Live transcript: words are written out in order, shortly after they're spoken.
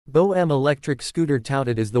BOEM electric scooter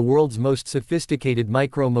touted as the world's most sophisticated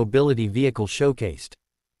micro-mobility vehicle showcased.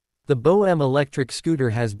 The BOEM electric scooter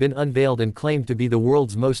has been unveiled and claimed to be the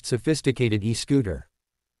world's most sophisticated e-scooter.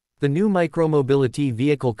 The new micromobility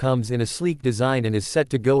vehicle comes in a sleek design and is set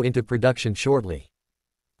to go into production shortly.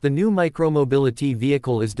 The new micromobility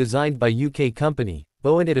vehicle is designed by UK company,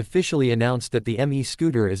 BOEM. It officially announced that the ME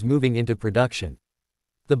scooter is moving into production.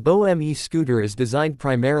 The BOEM e-scooter is designed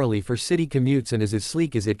primarily for city commutes and is as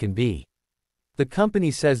sleek as it can be. The company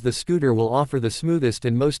says the scooter will offer the smoothest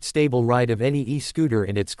and most stable ride of any e-scooter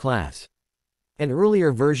in its class. An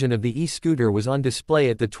earlier version of the e-scooter was on display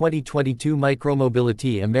at the 2022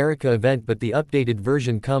 Micromobility America event, but the updated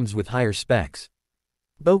version comes with higher specs.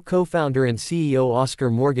 BOE co-founder and CEO Oscar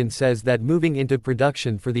Morgan says that moving into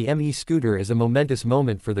production for the ME scooter is a momentous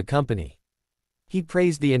moment for the company. He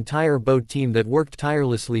praised the entire BOE team that worked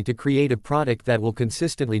tirelessly to create a product that will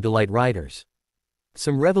consistently delight riders.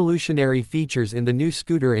 Some revolutionary features in the new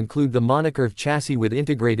scooter include the monocurve chassis with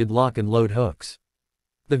integrated lock and load hooks.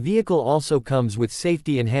 The vehicle also comes with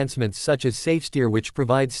safety enhancements such as SafeSteer, which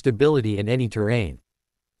provides stability in any terrain.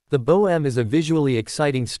 The BOEM is a visually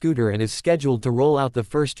exciting scooter and is scheduled to roll out the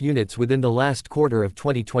first units within the last quarter of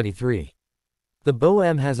 2023. The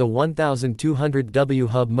BOEM has a 1200W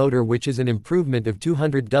hub motor, which is an improvement of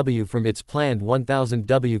 200W from its planned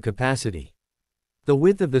 1000W capacity. The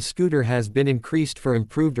width of the scooter has been increased for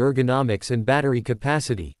improved ergonomics and battery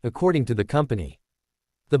capacity, according to the company.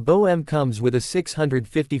 The BOEM comes with a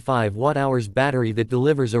 655 Wh battery that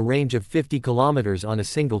delivers a range of 50 km on a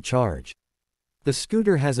single charge. The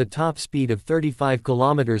scooter has a top speed of 35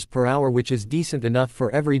 km/h, which is decent enough for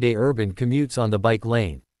everyday urban commutes on the bike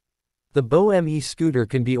lane. The BOEM e-scooter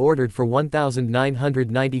can be ordered for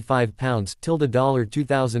 £1,995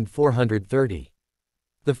 $2,430.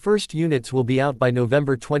 The first units will be out by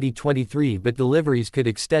November 2023, but deliveries could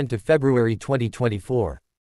extend to February 2024.